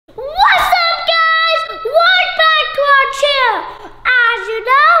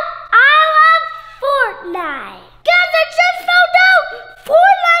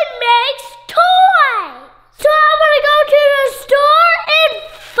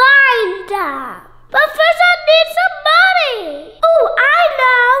awesome. But first I need some money. Oh, I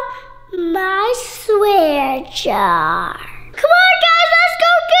know. My swear jar. Come on, guys, let's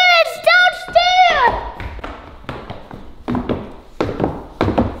go get it. It's downstairs.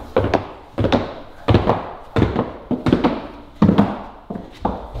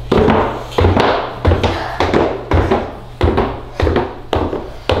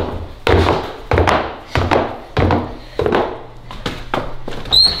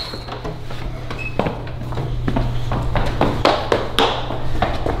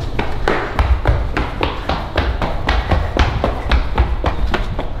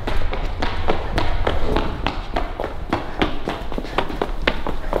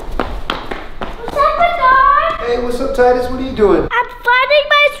 What's up, Tydus? What are you doing? I'm finding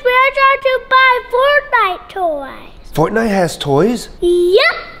my swear jar to buy Fortnite toys. Fortnite has toys?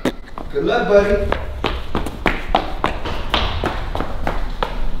 Yep. Good luck, buddy.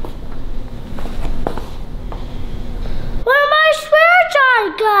 Where'd my swear jar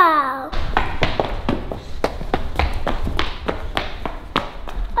go?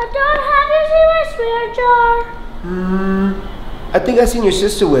 I don't have to see my swear jar. I think I seen your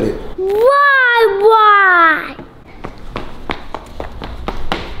sister with it. Why?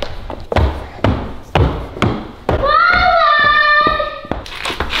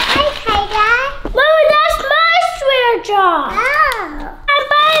 Jar. Oh. I'm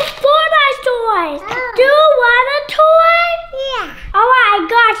buying Fortnite toys. Oh. Do you want a toy? Yeah. Alright, I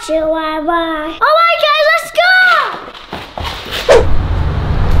got you, Alright, guys, let's go!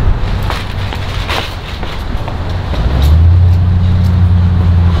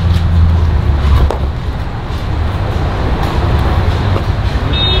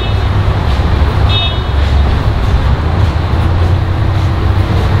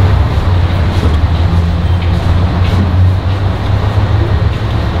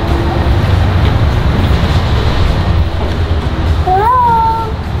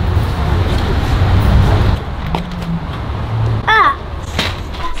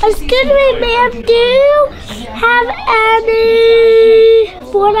 Excuse me, ma'am, do you have any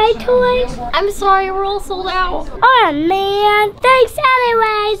Fortnite toys? I'm sorry, we're all sold out. Oh, man. Thanks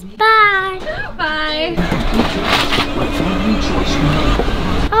anyways. Bye. Bye.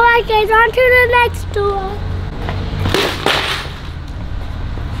 Alright, guys, on to the next door.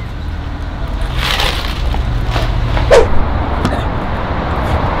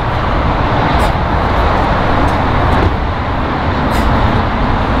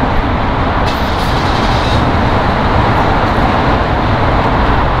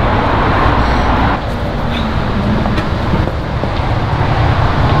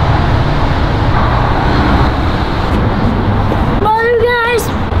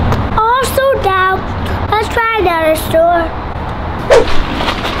 Store.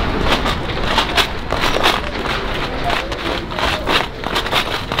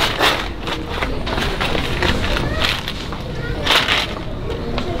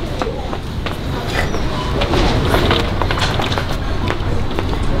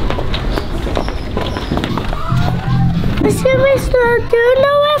 Excuse me, sir, do you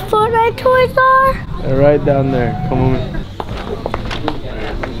know where Fortnite toys are? They're right down there. Come on.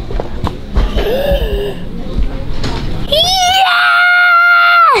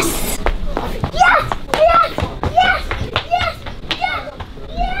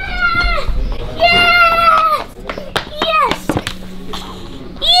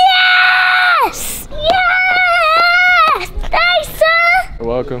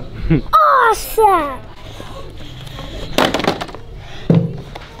 Welcome. Awesome!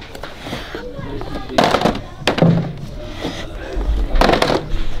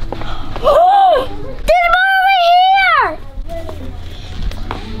 There's more over here!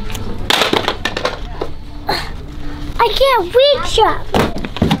 I can't reach up.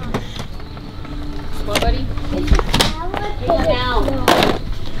 What, buddy? Go down.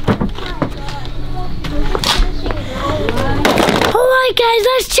 Alright guys,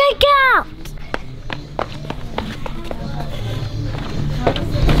 let's check out!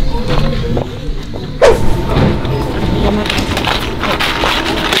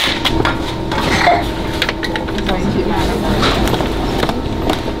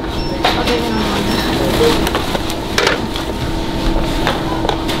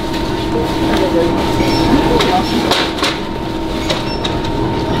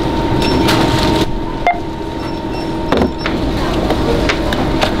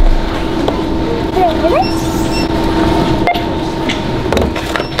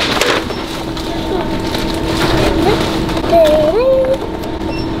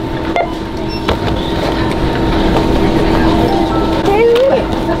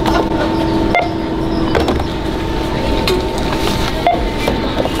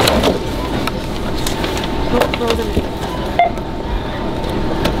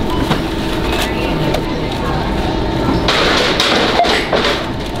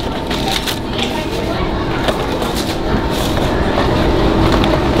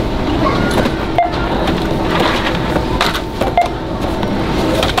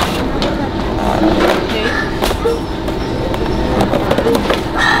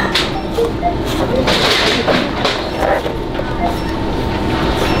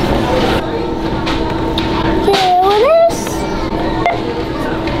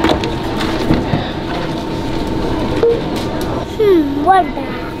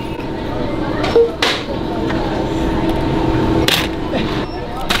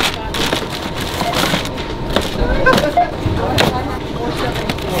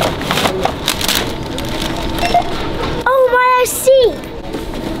 Oh my, I see.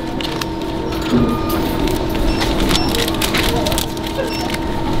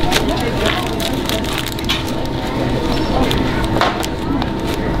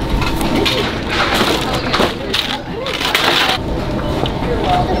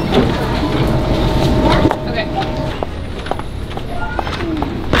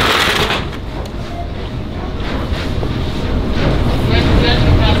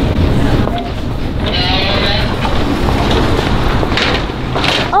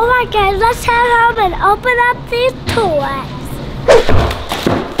 Okay, let's head home and open up these toys.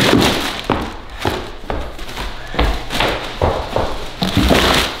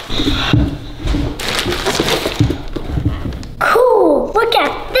 Cool, look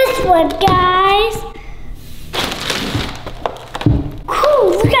at this one, guys. Cool,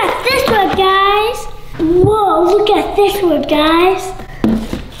 look at this one, guys. Whoa, look at this one, guys.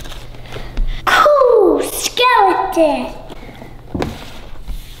 Cool, skeleton.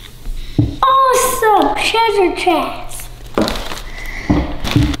 Awesome treasure chest.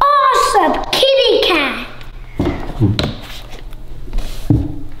 Awesome kitty cat.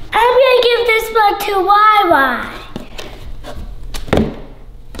 I'm gonna give this one to YY.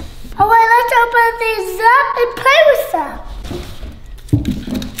 Alright, let's open these up and play with some.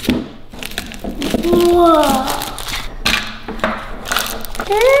 Whoa.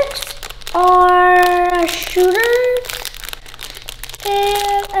 These are shooters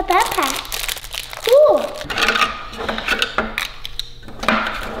and a backpack. Cool.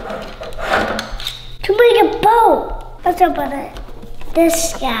 To make a boat. Let's open it.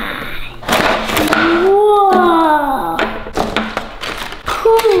 This guy. Whoa.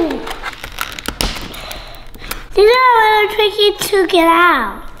 Cool. These are a little tricky to get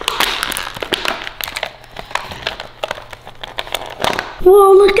out.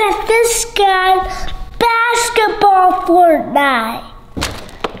 Whoa, look at this guy. Basketball Fortnite.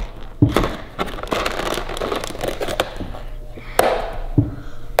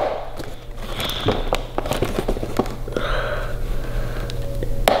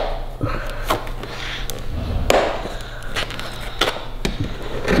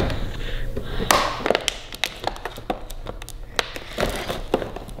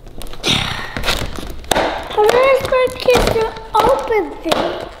 Open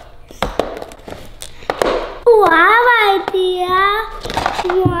these. Ooh, I have an idea.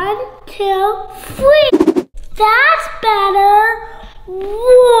 1, 2, 3. That's better.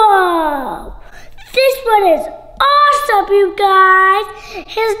 Whoa. This one is awesome, you guys.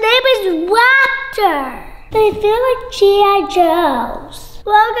 His name is Raptor. They feel like G.I. Joes.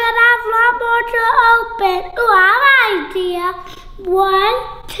 We're gonna have a lot more to open. Ooh, I have an idea. 1,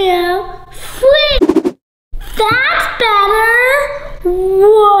 2, 3. That's better!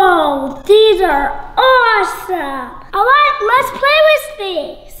 Whoa, these are awesome! Alright, let's play with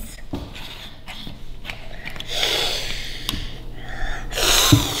these.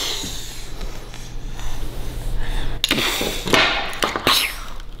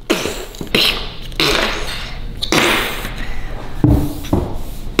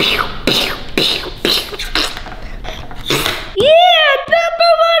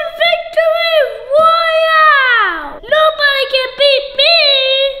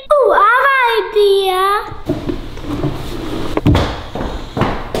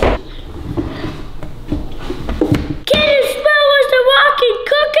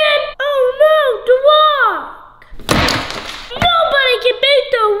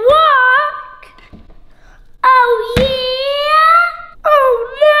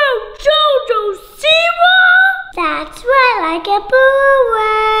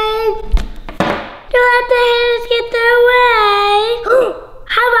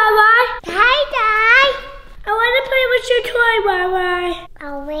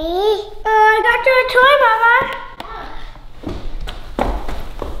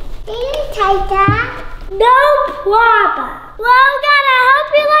 No problem. Well, God, I hope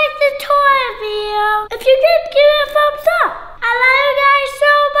you liked the toy video. If you did, give it a thumbs up. I love you guys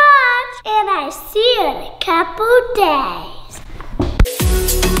so much. And I see you in a couple days.